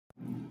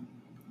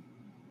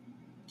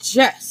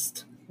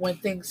just when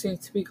things seem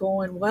to be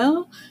going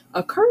well,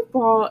 a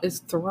curveball is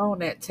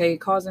thrown at Tay,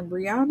 causing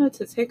Brianna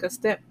to take a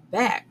step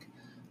back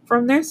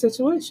from their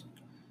situation.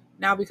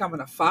 Now becoming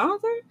a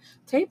father,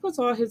 Tay puts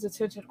all his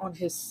attention on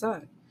his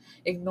son,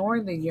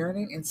 ignoring the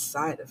yearning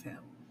inside of him.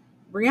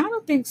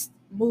 Brianna thinks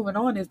moving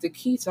on is the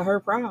key to her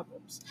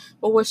problems,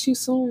 but what she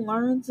soon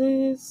learns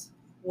is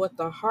what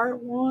the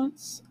heart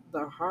wants.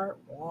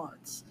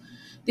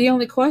 The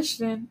only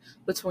question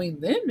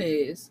between them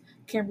is,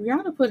 can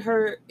Brianna put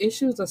her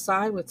issues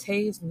aside with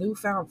Tay's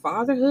newfound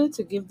fatherhood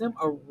to give them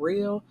a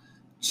real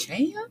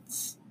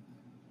chance?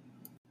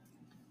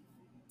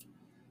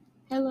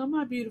 Hello,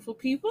 my beautiful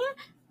people,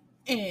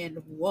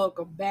 and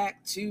welcome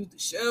back to the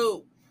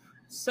show.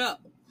 So,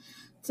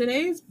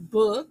 today's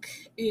book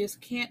is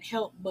Can't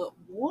Help But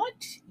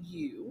Want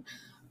You.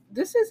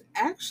 This is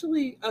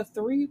actually a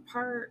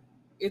three-part,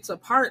 it's a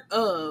part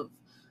of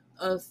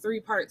a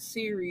three-part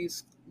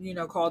series,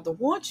 called the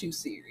Want You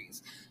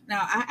series.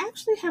 Now, I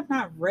actually have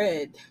not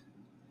read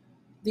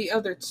the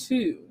other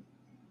two,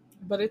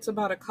 but it's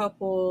about a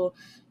couple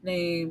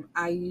named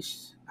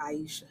Aisha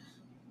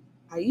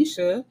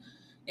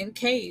and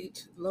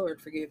Kate. Lord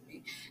forgive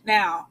me.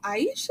 Now,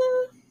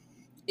 Aisha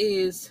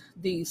is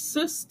the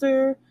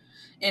sister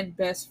and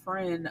best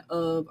friend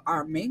of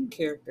our main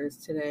characters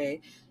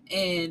today,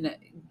 and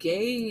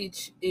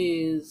Gage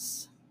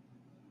is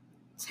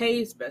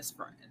Tay's best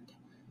friend.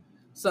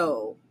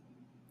 So,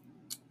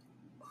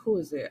 who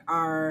is it?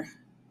 Our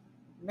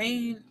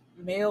main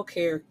male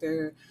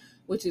character,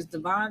 which is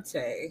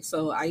Devontae.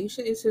 So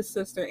Aisha is his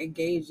sister, and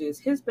Gage is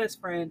his best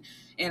friend,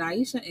 and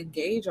Aisha and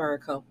Gage are a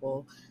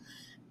couple.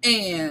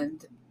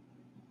 And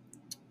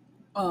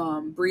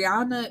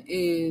Brianna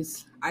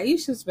is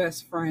Aisha's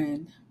best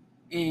friend,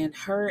 and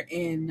her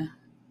and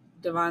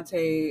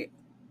Devontae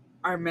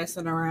are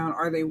messing around,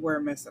 or they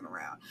were messing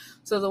around.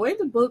 So the way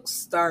the book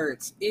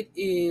starts, it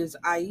is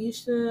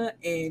Aisha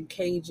and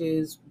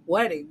Cage's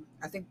wedding.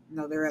 I think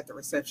no, they're at the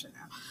reception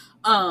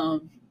now.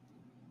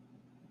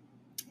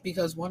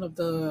 Because one of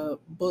the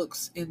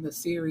books in the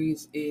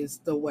series is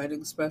the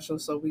wedding special,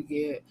 so we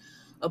get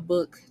a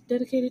book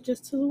dedicated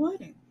just to the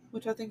wedding,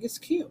 which I think is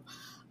cute.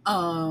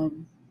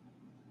 Um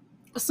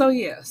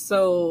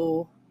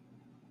so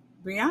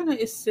Brianna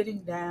is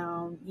sitting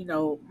down,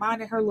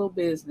 minding her little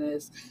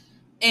business,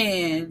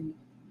 and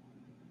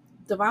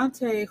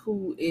Devontae,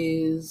 who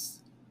is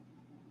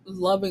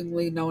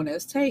lovingly known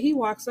as Tay, he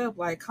walks up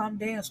like, "Come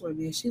dance with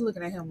me," and she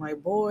looking at him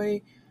like,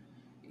 "Boy,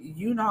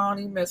 I don't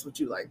even mess with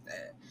you like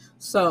that."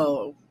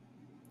 So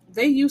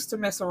they used to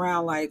mess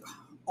around like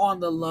on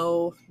the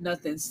low,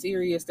 nothing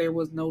serious. There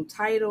was no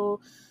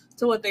title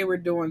to what they were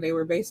doing. They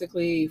were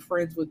basically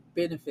friends with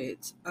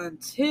benefits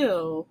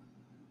until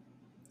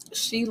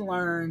she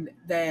learned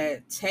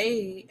that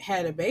Tay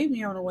had a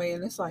baby on the way,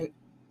 and it's like,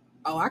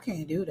 oh, I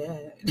can't do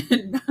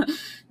that.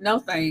 No,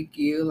 thank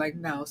you. Like,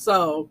 no.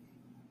 So,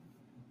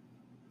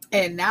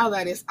 and now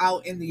that it's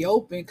out in the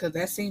open, because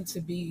that seemed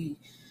to be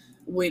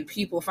when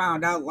people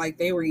found out like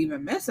they were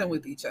even messing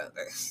with each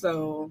other.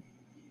 So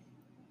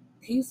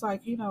he's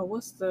like,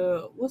 what's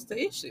the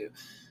issue?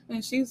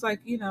 And she's like,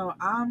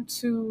 I'm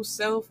too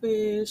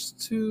selfish,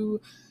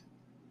 too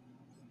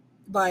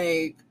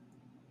like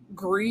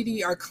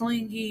greedy or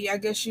clingy, I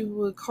guess you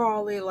would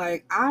call it.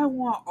 Like, I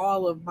want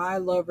all of my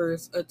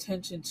lovers'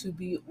 attention to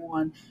be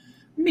on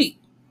me.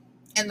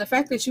 And the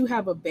fact that you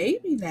have a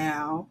baby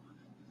now,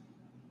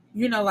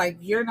 like,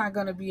 you're not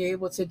going to be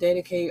able to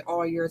dedicate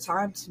all your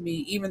time to me,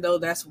 even though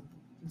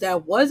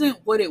that wasn't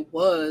what it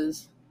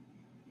was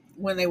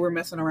when they were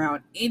messing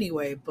around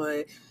anyway.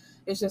 But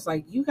it's just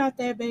like, you got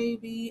that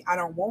baby, I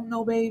don't want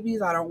no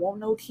babies, I don't want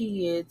no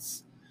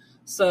kids.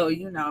 So,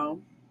 it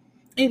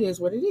is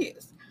what it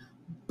is.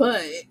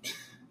 But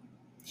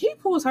he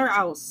pulls her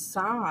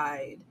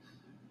outside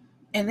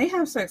and they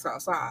have sex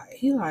outside.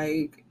 He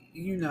like,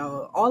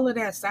 all of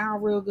that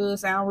sound real good,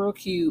 sound real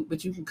cute,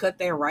 but you can cut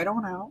that right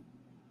on out.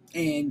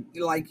 And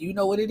like,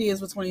 what it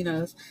is between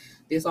us.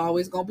 This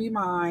always gonna be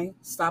mine.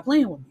 Stop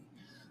playing with me.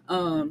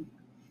 Um,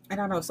 and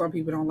I know some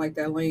people don't like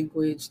that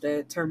language,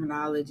 that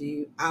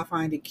terminology. I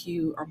find it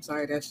cute. I'm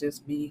sorry, that's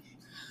just me.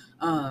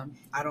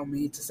 I don't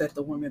mean to set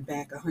the women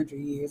back 100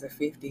 years or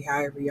 50,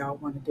 however y'all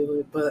want to do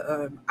it, but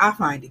I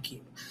find it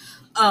cute.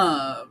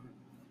 Um,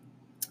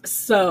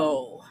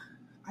 so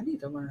I need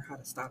to learn how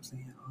to stop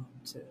saying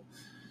too.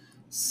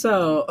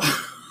 So,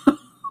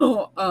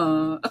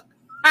 uh,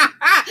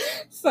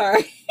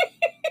 sorry.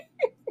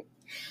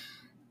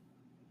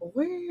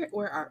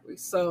 Where are we?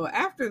 So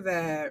after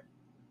that,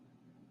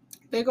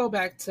 they go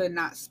back to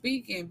not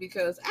speaking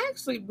because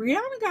actually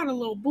Brianna got a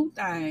little boot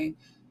thing.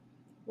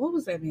 What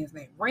was that man's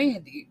name?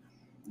 Randy.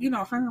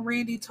 Her and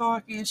Randy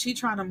talking. She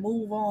trying to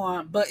move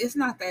on, but it's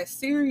not that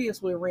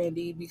serious with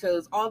Randy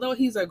because although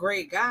he's a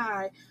great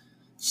guy,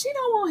 she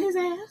don't want his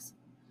ass.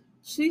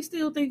 She's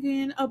still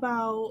thinking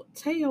about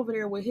Tay over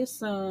there with his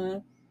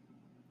son,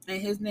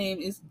 and his name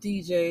is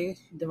DJ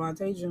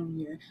Devontae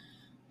Jr.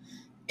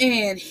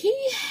 And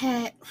he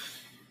had,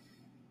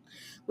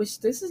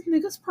 which this is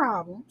niggas'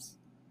 problem.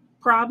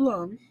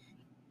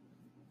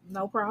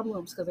 no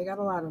problems because they got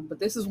a lot of them. But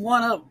this is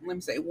one of them. Let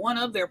me say one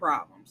of their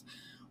problems,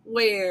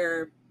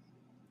 where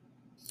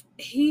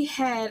he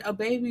had a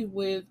baby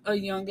with a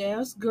young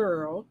ass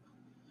girl,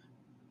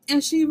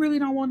 and she really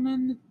don't want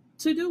nothing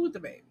to do with the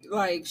baby.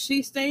 Like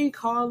she stayed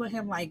calling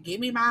him like, "Give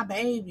me my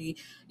baby.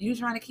 You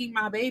trying to keep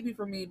my baby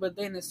from me?" But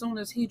then as soon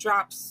as he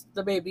drops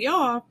the baby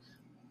off,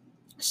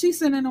 she's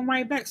sending him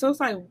right back. So it's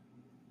like,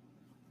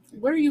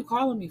 what are you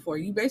calling me for?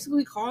 You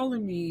basically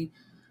calling me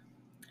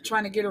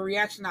trying to get a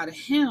reaction out of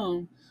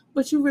him,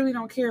 but you really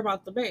don't care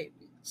about the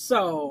baby.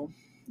 So,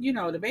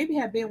 the baby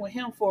had been with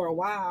him for a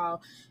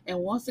while, and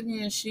once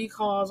again, she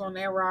calls on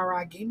that rah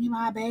rah, "Give me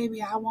my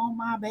baby, I want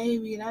my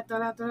baby," da da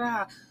da da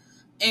da.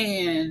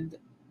 And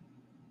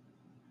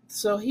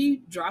so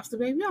he drops the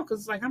baby off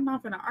because it's like, I'm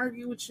not going to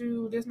argue with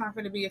you. There's not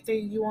going to be a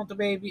thing. You want the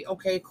baby?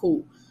 Okay,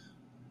 cool.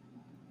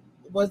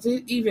 Was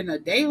it even a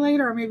day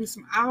later or maybe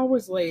some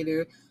hours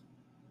later?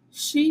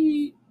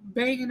 She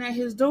banging at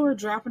his door,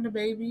 dropping the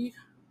baby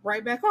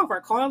right back off,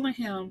 or calling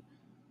him,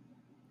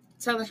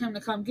 telling him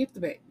to come get the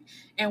baby.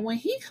 And when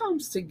he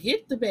comes to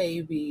get the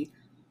baby,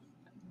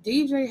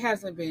 DJ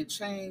hasn't been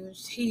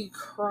changed. He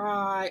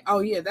cried. Oh,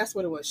 yeah, that's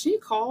what it was. She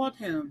called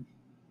him.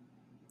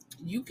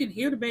 You can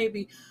hear the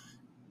baby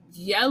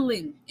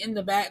yelling in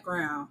the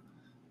background.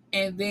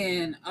 And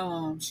then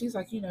she's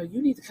like, you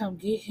need to come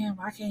get him.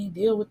 I can't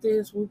deal with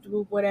this, whoop,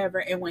 whoop, whatever.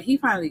 And when he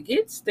finally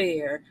gets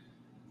there,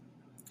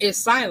 it's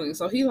silent.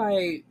 So he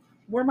like,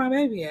 where my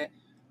baby at?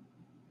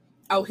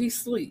 Oh, he's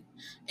asleep.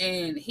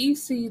 And he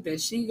see that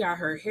she got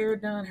her hair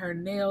done, her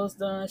nails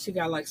done. She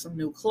got like some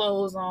new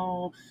clothes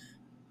on.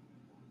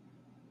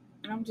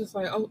 And I'm just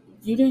like, oh,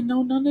 you didn't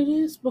know none of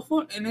this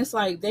before? And it's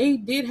like, they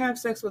did have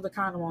sex with the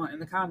condom on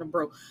and the condom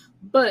broke.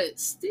 But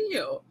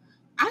still,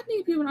 I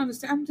need people to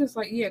understand. I'm just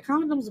like, yeah,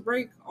 condoms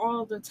break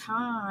all the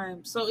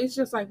time. So it's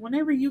just like,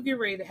 whenever you get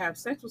ready to have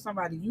sex with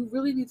somebody, you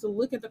really need to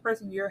look at the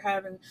person you're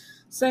having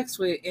sex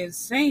with and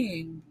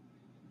saying,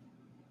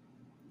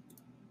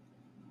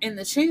 in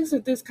the chance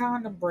that this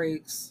condom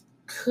breaks,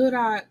 would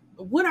I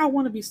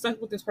want to be stuck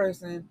with this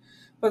person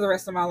for the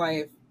rest of my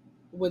life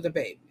with a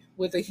baby,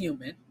 with a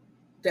human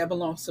that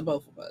belongs to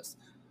both of us?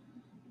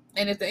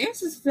 And if the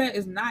answer to that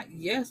is not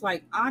yes,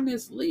 like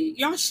honestly,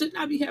 y'all should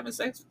not be having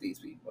sex with these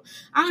people.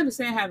 I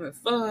understand having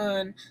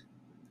fun,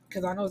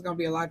 because I know it's gonna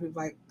be a lot of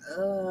people like,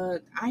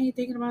 I ain't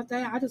thinking about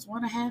that. I just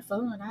want to have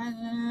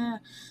fun.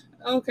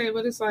 Okay,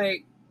 but it's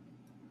like,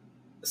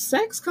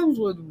 sex comes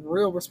with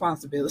real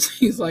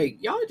responsibilities.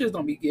 Like, y'all just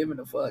don't be giving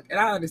a fuck, and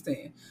I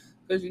understand,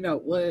 because you know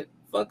what,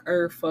 fuck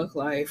Earth, fuck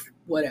life,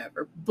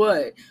 whatever.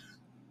 But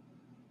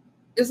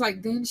it's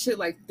like, then shit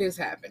like this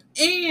happened,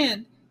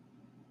 and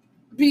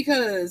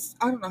because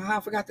I don't know how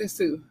I forgot this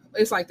too.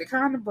 It's like the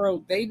condom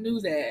broke. They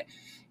knew that,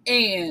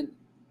 and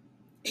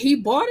he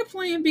bought a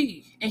Plan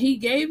B and he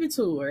gave it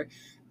to her,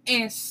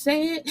 and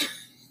said,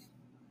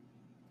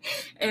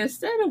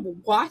 instead of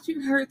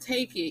watching her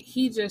take it,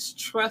 he just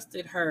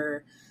trusted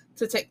her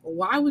to take.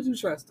 Why would you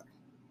trust her?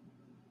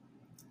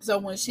 So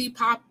when she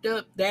popped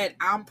up that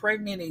 "I'm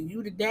pregnant and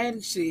you the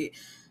daddy" shit,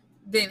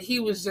 then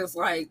he was just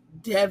like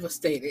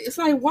devastated. It's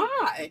like,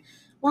 why?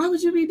 Why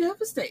would you be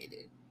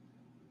devastated?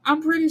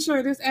 I'm pretty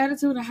sure this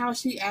attitude and how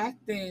she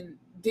acting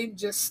didn't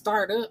just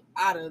start up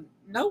out of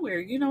nowhere.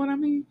 You know what I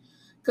mean?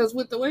 Because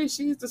with the way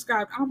she's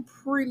described, I'm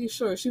pretty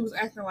sure she was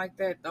acting like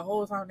that the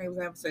whole time they was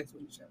having sex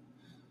with each other.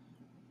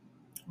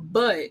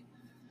 But,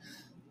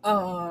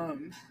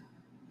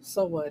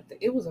 so what?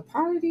 It was a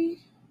party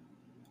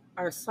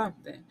or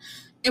something,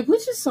 and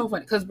which is so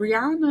funny because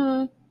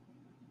Brianna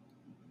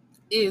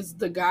is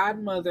the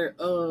godmother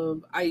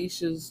of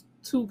Aisha's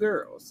two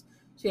girls.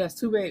 She has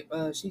two baby.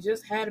 She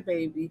just had a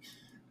baby,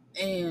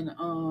 and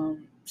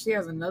she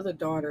has another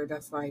daughter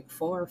that's like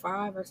 4 or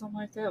 5 or something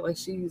like that. Like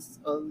she's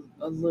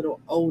a little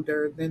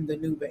older than the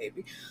new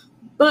baby.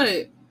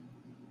 But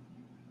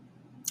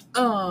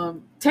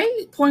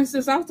Tate points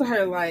this out to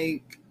her,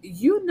 like,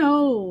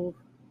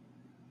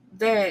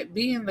 that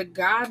being the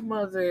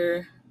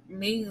godmother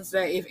means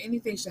that if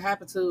anything should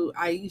happen to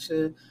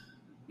Aisha,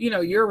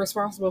 you're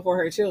responsible for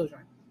her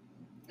children.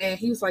 And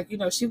he's like,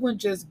 she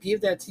wouldn't just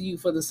give that to you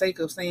for the sake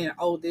of saying,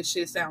 oh, this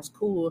shit sounds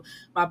cool.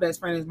 My best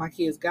friend is my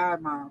kid's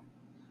godmom.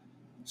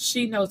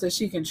 She knows that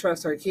she can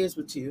trust her kids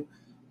with you.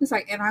 He's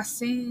like, and I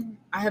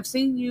have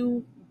seen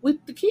you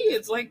with the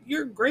kids. Like,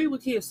 you're great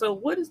with kids. So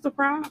what is the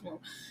problem?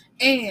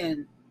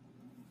 And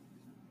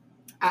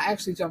I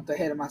actually jumped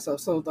ahead of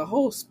myself. So the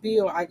whole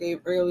spiel I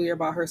gave earlier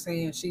about her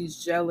saying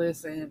she's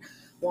jealous and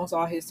wants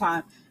all his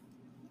time,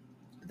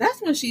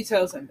 that's when she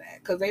tells him that,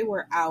 because they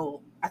were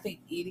out, I think,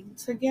 eating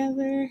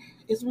together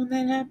is when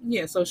that happened.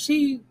 Yeah, so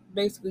she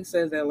basically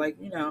says that, like,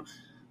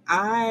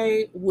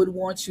 I would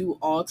want you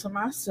all to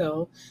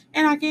myself,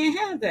 and I can't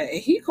have that.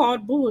 And he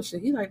called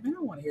bullshit. He's like, man, I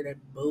don't want to hear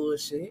that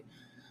bullshit.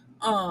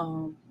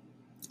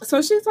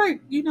 So she's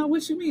like,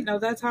 what you mean? No,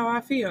 that's how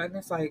I feel. And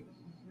it's like,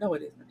 no,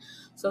 it isn't.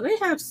 So they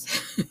have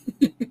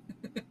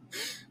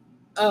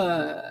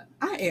I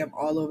am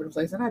all over the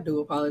place, and I do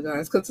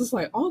apologize because it's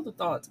like all the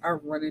thoughts are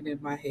running in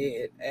my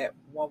head at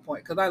one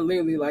point because I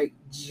literally like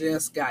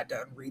just got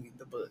done reading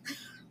the book.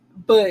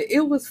 But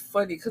it was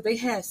funny because they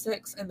had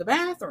sex in the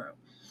bathroom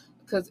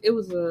because it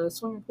was a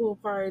swimming pool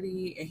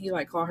party, and he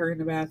like caught her in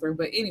the bathroom.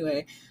 But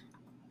anyway,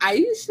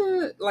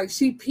 Aisha, like,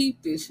 she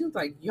peeped it. She was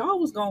like, y'all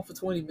was gone for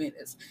 20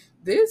 minutes.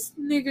 This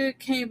nigga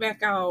came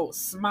back out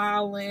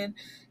smiling,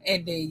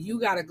 and then you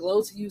got a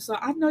glow to you. So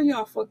I know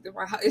y'all fucked in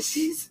my house. And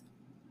she's,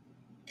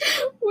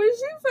 when she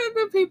said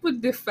that people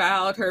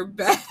defiled her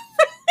back,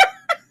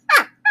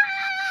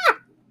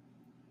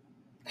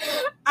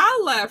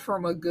 I laughed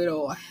from a good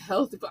old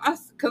healthy,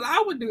 because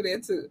I would do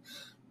that too.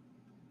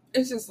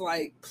 It's just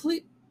like,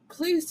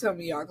 please tell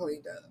me y'all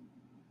cleaned up.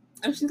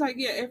 And she's like,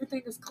 yeah,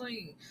 everything is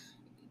clean.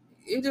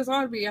 It just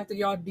ought to be after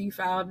y'all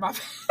defiled my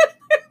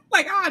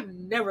like, I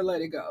never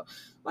let it go.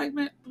 Like,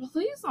 man,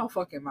 please don't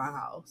fuck in my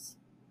house.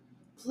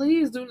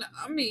 Please do not.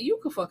 I mean, you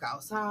can fuck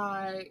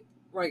outside,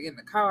 like in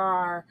the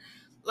car.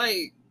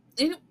 Like,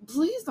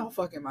 please don't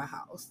fuck in my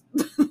house.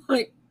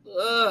 Like,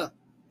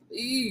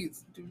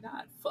 please do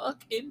not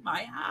fuck in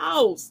my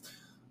house.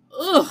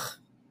 Ugh.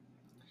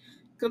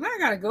 Because I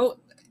gotta go.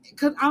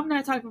 Because I'm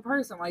that type of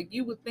person. Like,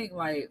 you would think,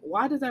 like,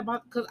 why does that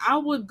bother? Because I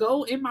would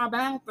go in my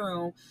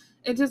bathroom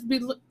and just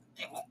be,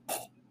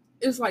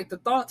 it's like the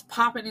thoughts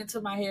popping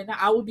into my head. Now,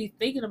 I would be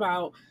thinking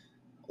about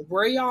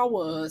where y'all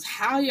was,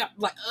 how y'all,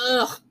 like,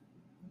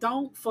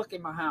 don't fuck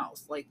in my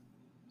house. Like,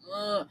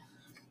 ugh.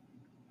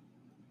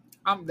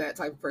 I'm that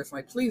type of person.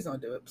 Like, please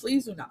don't do it.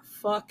 Please do not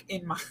fuck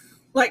in my,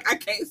 like, I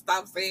can't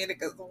stop saying it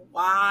because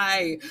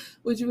why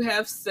would you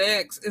have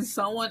sex in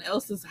someone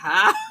else's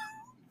house?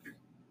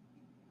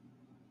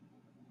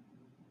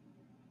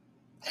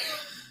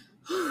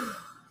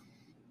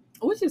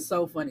 Which is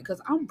so funny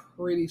because I'm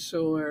pretty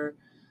sure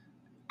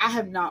I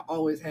have not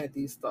always had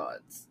these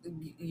thoughts.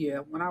 Yeah,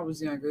 when I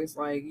was younger, it's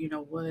like, you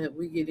know what,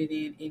 we get it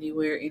in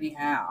anywhere,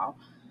 anyhow,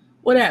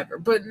 whatever.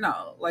 But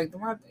no, like,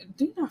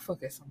 do not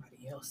fuck at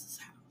somebody else's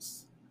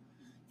house.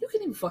 You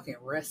can even fuck in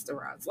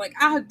restaurants. Like,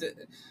 I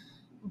did.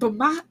 But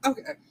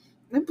okay,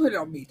 let me put it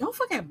on me. Don't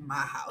fuck at my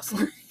house.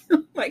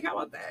 Like, how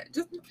about that?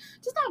 Just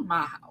not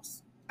my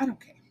house. I don't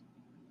care.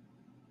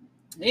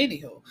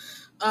 Anywho,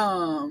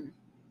 um,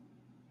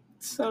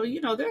 so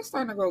they're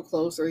starting to grow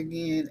closer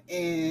again,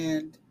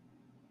 and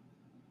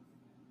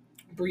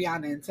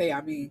Brianna and Tay,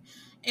 I mean,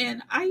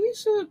 and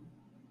Aisha,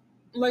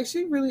 like,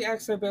 she really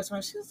asked her best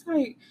friend. She's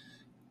like,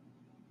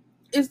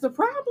 "Is the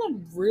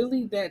problem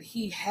really that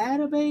he had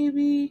a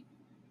baby,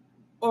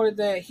 or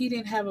that he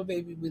didn't have a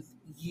baby with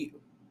you?"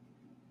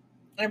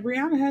 And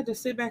Brianna had to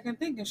sit back and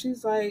think, and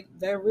she's like,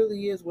 "That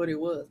really is what it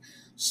was.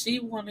 She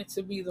wanted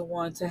to be the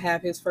one to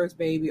have his first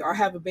baby, or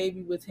have a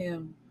baby with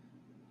him."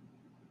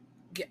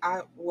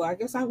 I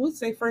guess I would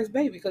say first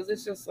baby because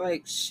it's just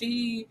like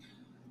she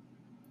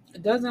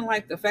doesn't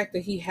like the fact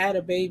that he had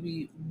a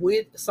baby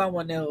with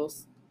someone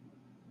else,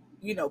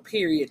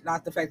 period.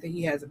 Not the fact that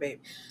he has a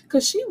baby.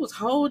 Because she was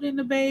holding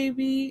the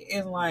baby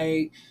and,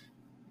 like,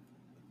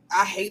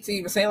 I hate to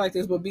even say it like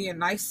this, but being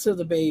nice to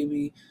the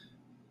baby.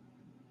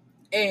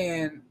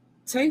 And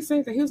Tay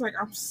said that he was like,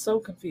 "I'm so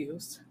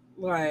confused.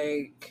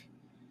 Like,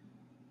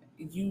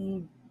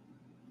 you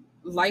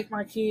like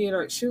my kid?"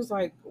 Or she was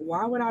like,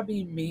 "Why would I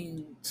be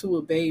mean to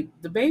a baby?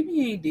 The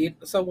baby ain't dead.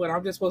 So what,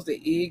 I'm just supposed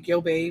to egg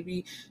your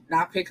baby,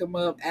 not pick him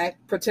up,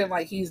 pretend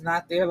like he's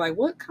not there? Like,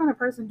 what kind of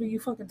person do you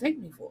fucking take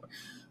me for?"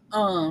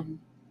 Um,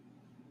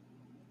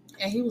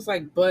 and he was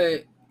like,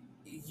 "But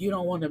you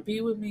don't want to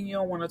be with me. You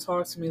don't want to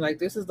talk to me. Like,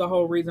 this is the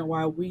whole reason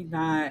why we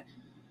not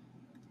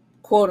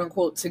quote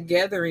unquote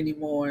together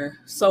anymore.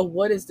 So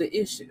what is the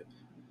issue?"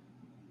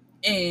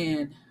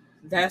 And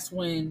that's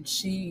when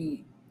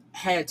she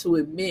had to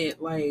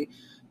admit, like,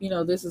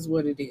 this is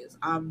what it is.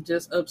 I'm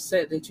just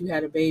upset that you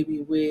had a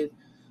baby with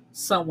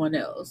someone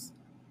else.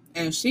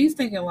 And she's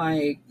thinking,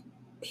 like,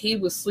 he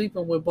was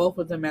sleeping with both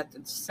of them at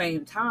the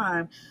same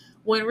time,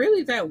 when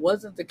really that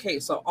wasn't the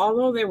case. So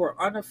although they were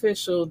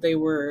unofficial, they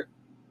were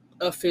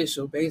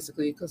official,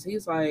 basically, because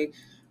he's like,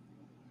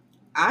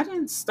 "I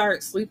didn't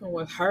start sleeping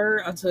with her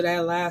until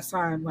that last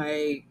time,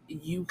 like,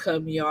 you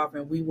cut me off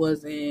and we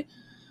wasn't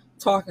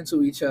talking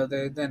to each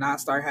other. Then I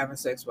started having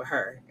sex with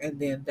her, and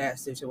then that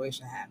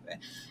situation happened."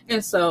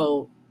 And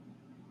so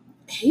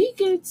he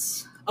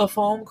gets a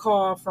phone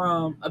call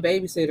from a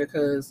babysitter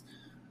because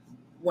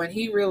when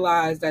he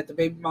realized that the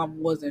baby mama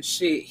wasn't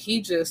shit,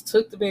 he just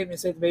took the baby and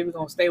said the baby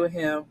gonna stay with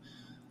him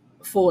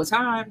full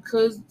time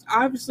because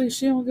obviously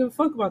she don't give a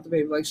fuck about the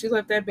baby. Like, she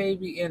left that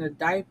baby in a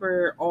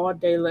diaper all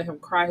day, let him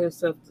cry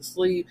himself to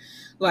sleep.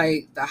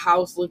 Like, the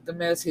house looked a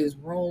mess, his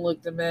room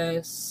looked a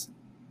mess.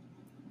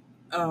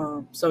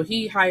 So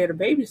he hired a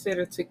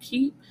babysitter to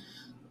keep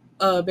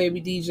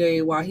baby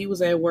DJ while he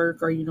was at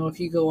work, or if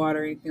he go out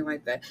or anything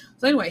like that.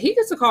 So anyway, he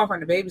gets a call from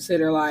the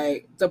babysitter,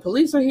 like, "The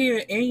police are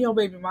here and your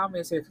baby mama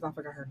is here," because I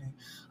forgot her name.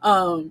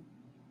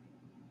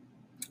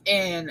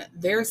 And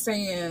they're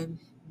saying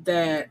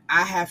that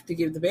I have to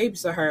give the baby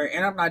to her,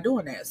 and I'm not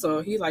doing that.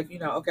 So he like,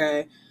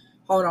 "Okay,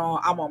 hold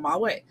on, I'm on my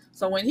way.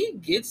 So when he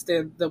gets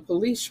there, the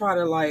police try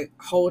to like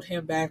hold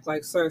him back,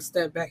 like, sir,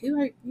 step back. He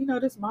like,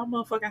 this is my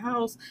motherfucking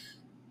house,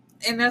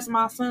 and that's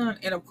my son.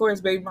 And of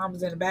course, baby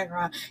mama's in the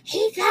background.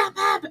 He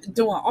got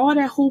doing all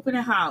that hooping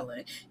and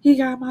hollering. He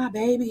got my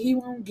baby. He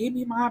won't give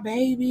me my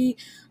baby.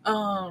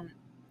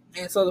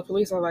 And so the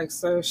police are like,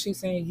 sir, she's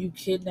saying you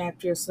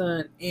kidnapped your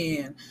son.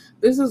 And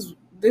this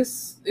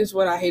is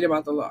what I hate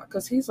about the law,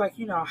 because he's like,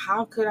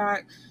 how could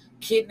I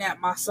kidnap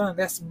my son?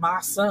 That's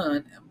my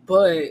son.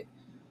 But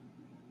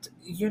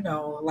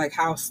like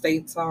how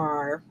states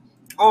are,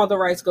 all the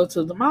rights go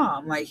to the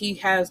mom. Like, he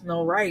has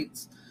no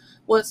rights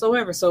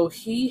whatsoever. So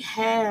he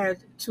had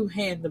to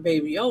hand the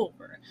baby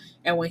over.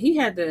 And when he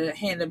had to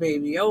hand the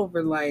baby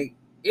over, like,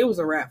 it was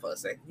a wrap for a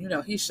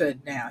second. He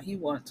shut down. He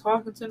wasn't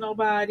talking to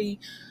nobody.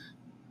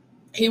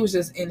 He was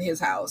just in his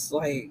house.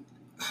 Like,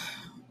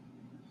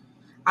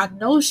 I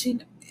know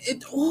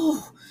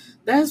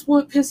that's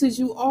what pisses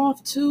you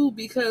off too,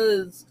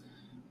 because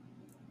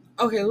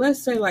okay,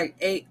 let's say like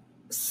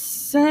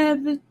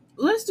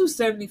let's do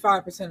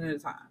 75% of the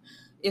time.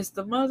 It's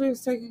the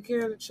mother's taking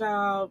care of the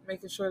child,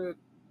 making sure the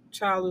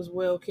child is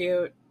well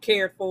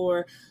cared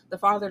for. The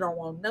father don't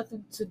want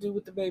nothing to do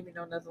with the baby,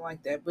 no nothing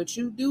like that. But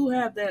you do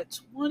have that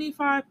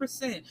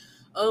 25%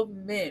 of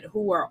men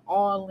who are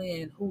all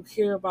in, who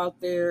care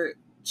about their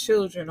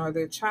children or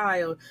their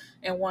child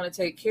and want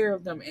to take care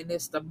of them, and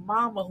it's the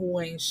mama who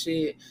ain't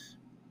shit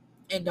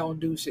and don't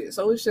do shit.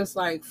 So it's just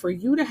like, for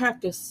you to have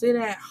to sit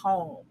at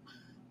home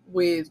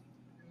with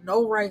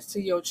no rights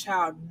to your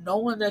child,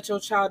 knowing that your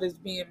child is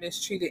being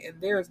mistreated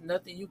and there is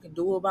nothing you can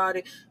do about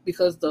it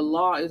because the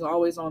law is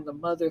always on the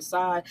mother's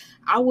side,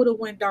 I would have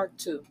went dark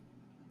too.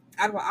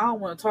 I don't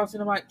want to talk to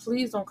nobody.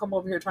 Please don't come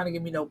over here trying to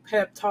give me no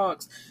pep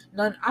talks.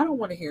 None. I don't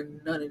want to hear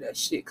none of that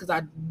shit, because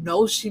I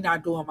know she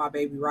not doing my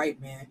baby right,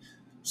 man.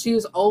 She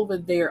is over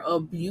there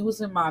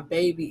abusing my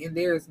baby, and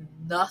there is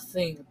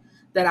nothing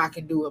that I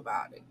can do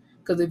about it.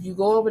 Because if you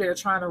go over there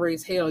trying to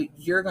raise hell,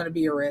 you're going to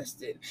be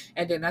arrested.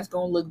 And then that's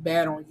going to look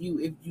bad on you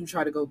if you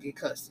try to go get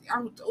custody. I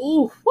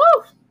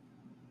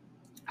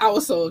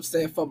was so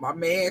upset for my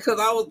man, because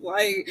I was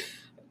like,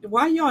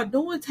 why y'all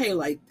doing Tay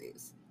like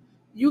this?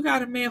 You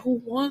got a man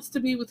who wants to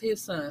be with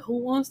his son, who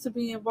wants to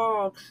be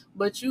involved,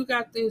 but you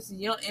got this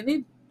young, and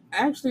it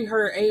actually,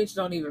 her age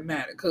don't even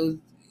matter, because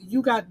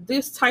you got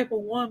this type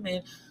of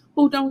woman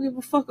who don't give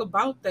a fuck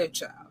about that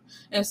child.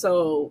 And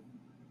so,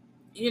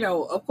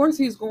 of course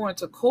he's going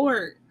to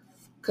court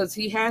because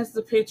he has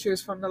the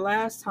pictures from the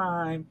last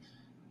time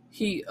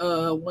he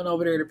went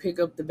over there to pick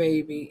up the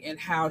baby, and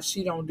how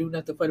she don't do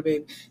nothing for the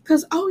baby.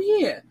 Because,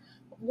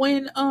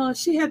 when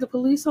she had the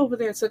police over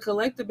there to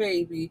collect the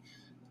baby,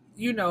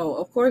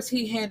 of course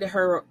he handed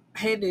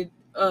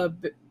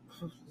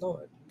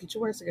Lord, get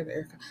your words together,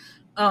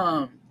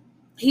 Erica.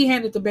 He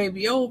handed the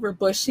baby over,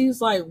 but she's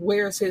like,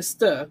 where's his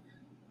stuff?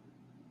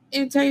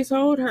 And Tay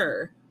told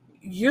her,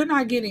 you're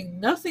not getting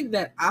nothing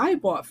that I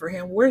bought for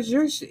him. Where's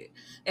your shit?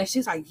 And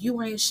she's like,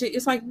 you ain't shit.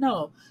 It's like,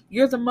 no,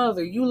 you're the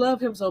mother. You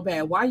love him so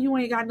bad. Why you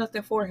ain't got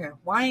nothing for him?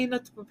 Why ain't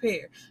nothing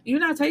prepared? You're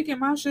not taking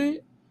my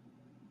shit.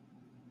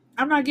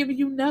 I'm not giving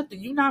you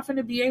nothing. You're not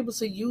finna be able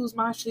to use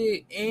my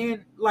shit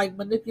and like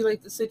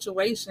manipulate the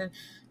situation.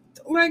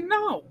 Like,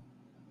 no.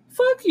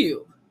 Fuck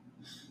you.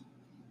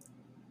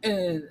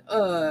 And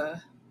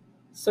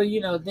so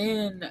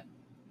then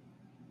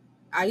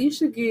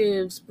Aisha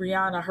gives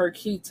Brianna her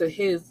key to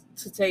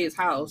Tay's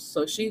house.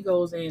 So she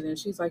goes in and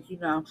she's like,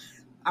 I'm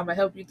gonna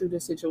help you through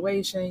this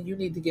situation. You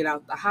need to get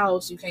out the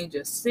house. You can't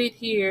just sit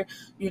here.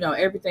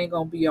 Everything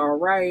gonna be all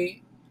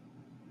right.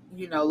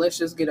 Let's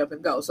just get up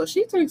and go. So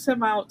she takes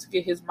him out to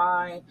get his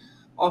mind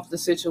off the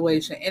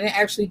situation. And it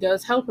actually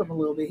does help him a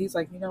little bit. He's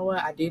like, you know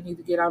what? I did need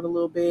to get out a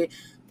little bit.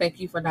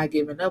 Thank you for not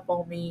giving up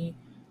on me.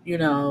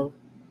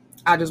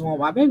 I just want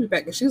my baby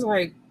back. And she's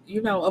like,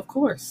 of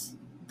course.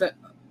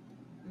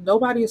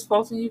 Nobody is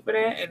faulting you for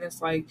that. And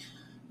it's like,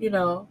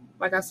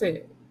 like I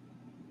said,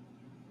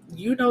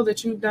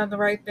 that you've done the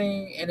right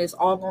thing, and it's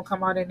all going to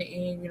come out in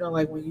the end.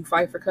 Like when you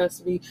fight for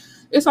custody,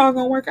 it's all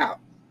going to work out.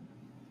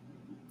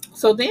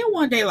 So then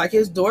one day, like,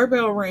 his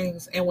doorbell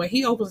rings, and when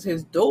he opens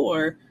his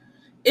door,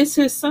 it's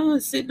his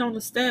son sitting on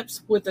the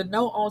steps with a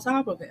note on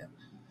top of him.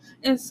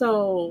 And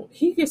so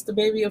he gets the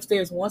baby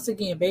upstairs. Once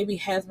again, baby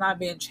has not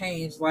been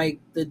changed. Like,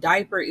 the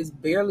diaper is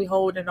barely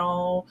holding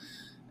on.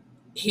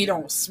 He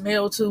don't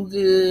smell too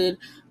good.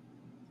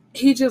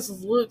 He just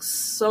looks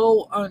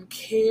so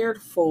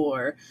uncared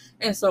for.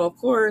 And so, of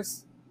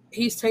course,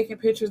 he's taking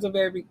pictures of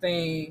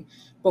everything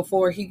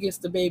before he gets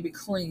the baby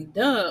cleaned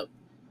up.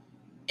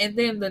 And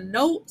then the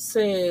note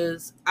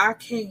says, I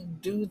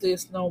can't do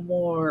this no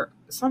more.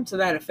 Something to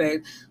that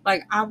effect.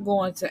 Like, I'm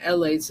going to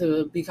LA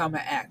to become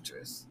an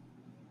actress.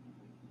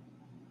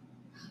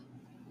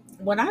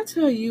 When I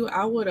tell you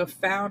I would have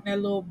found that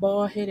little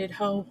bald-headed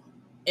hoe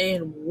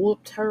and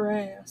whooped her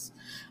ass,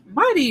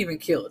 might even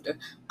killed her.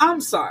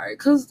 I'm sorry,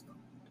 because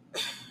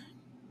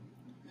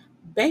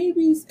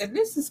babies, and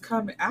this is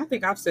coming, I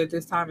think I've said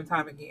this time and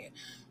time again,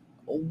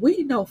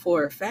 we know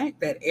for a fact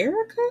that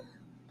Erica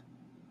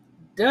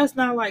does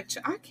not like,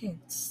 I can't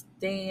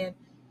stand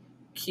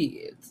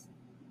kids.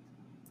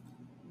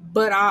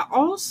 But I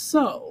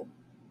also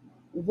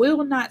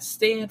will not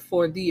stand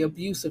for the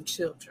abuse of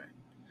children.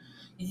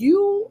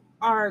 You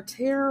are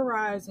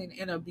terrorizing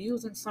and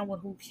abusing someone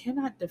who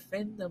cannot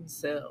defend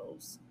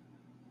themselves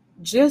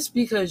just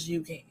because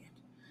you can.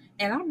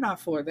 And I'm not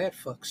for that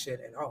fuck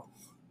shit at all.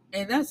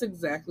 And that's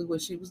exactly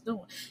what she was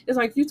doing. It's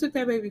like you took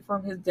that baby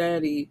from his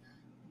daddy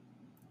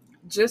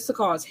just to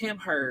cause him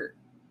hurt.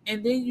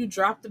 And then you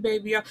drop the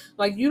baby off.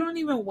 Like, you don't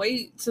even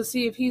wait to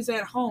see if he's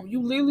at home. You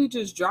literally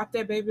just dropped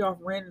that baby off,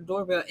 ran the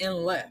doorbell, and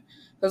left.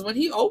 Because when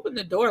he opened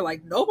the door,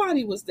 like,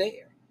 nobody was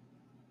there.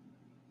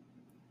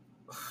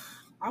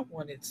 I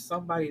wanted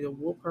somebody to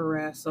whoop her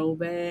ass so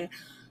bad.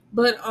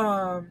 But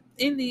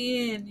in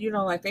the end,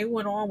 like they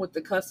went on with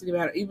the custody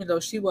battle, even though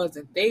she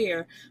wasn't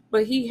there.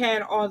 But he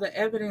had all the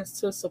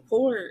evidence to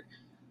support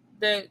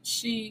that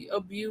she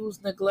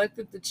abused,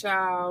 neglected the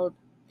child,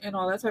 and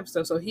all that type of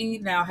stuff. So he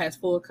now has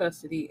full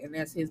custody, and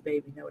that's his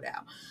baby, no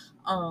doubt.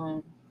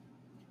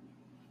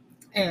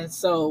 And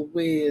so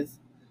with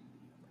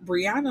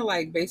Brianna,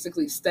 like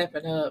basically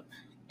stepping up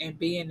and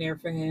being there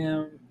for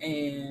him,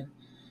 and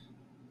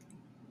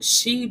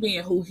she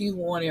being who he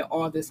wanted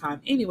all this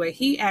time anyway,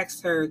 he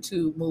asked her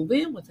to move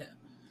in with him,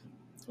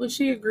 which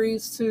she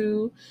agrees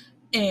to.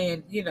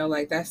 And,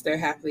 like that's their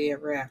happily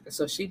ever after.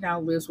 So she now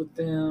lives with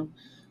them.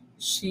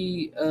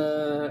 She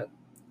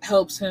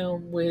helps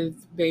him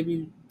with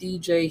baby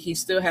DJ. He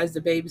still has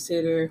the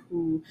babysitter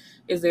who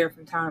is there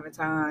from time to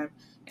time.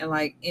 And,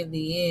 like, in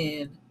the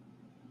end,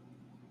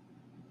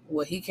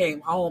 well, he came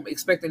home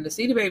expecting to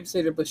see the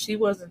babysitter, but she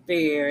wasn't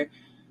there,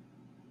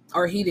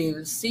 or he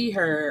didn't see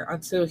her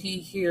until he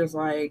hears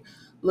like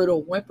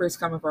little whimpers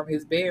coming from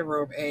his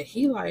bedroom, and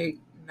he like,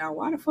 now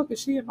why the fuck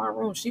is she in my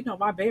room? She know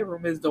my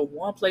bedroom is the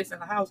one place in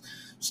the house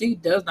she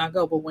does not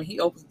go. But when he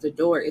opens the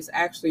door, it's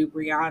actually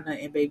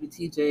Brianna and baby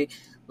TJ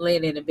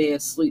laying in the bed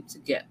asleep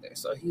together.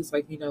 So he's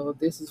like,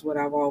 this is what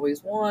I've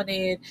always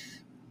wanted.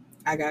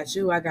 I got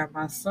you, I got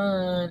my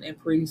son, and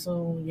pretty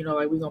soon,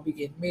 like we're gonna be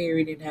getting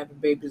married and having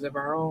babies of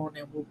our own,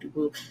 and whoop de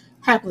whoop,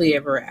 happily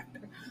ever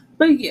after.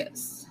 But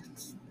yes,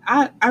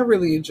 I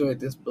really enjoyed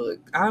this book.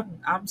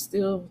 I'm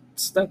still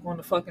stuck on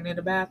the fucking in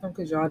the bathroom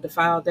because y'all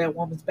defiled that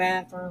woman's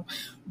bathroom.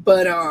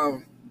 But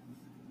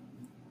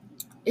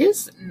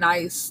it's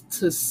nice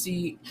to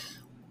see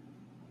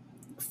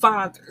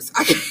fathers.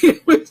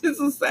 Which is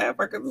a sad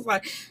part because it's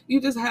like you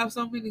just have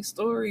so many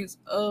stories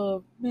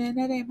of, man,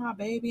 that ain't my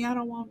baby. I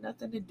don't want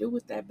nothing to do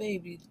with that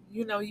baby.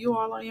 You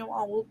all on your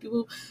own, whoop de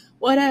whoop,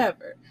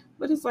 whatever.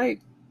 But it's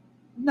like,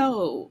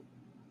 no,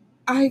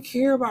 I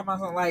care about my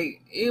son.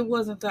 Like, it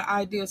wasn't the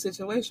ideal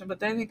situation, but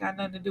that ain't got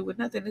nothing to do with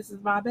nothing. This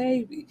is my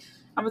baby.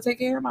 I'm gonna take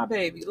care of my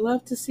baby.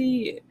 Love to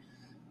see it.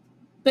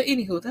 But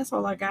anywho, that's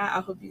all I got. I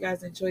hope you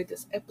guys enjoyed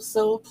this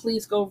episode.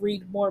 Please go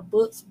read more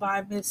books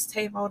by Miss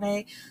Tay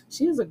Monet.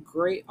 She is a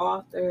great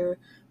author.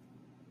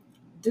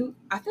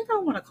 I think I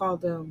want to call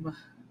them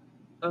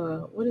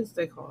what is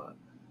they called?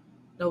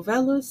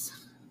 Novellas?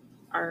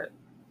 Are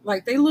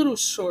like they little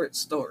short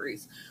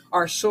stories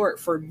are short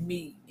for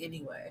me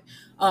anyway.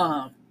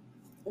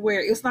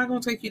 Where it's not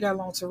going to take you that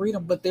long to read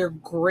them, but they're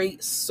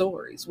great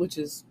stories, which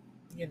is,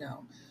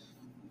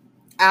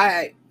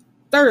 I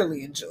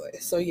thoroughly enjoy.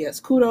 So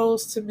yes,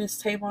 kudos to Miss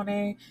Tay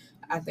Monet.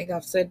 I think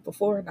I've said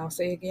before, and I'll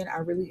say again, I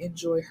really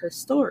enjoy her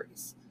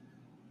stories.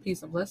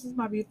 Peace and blessings,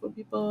 my beautiful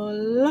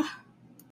people.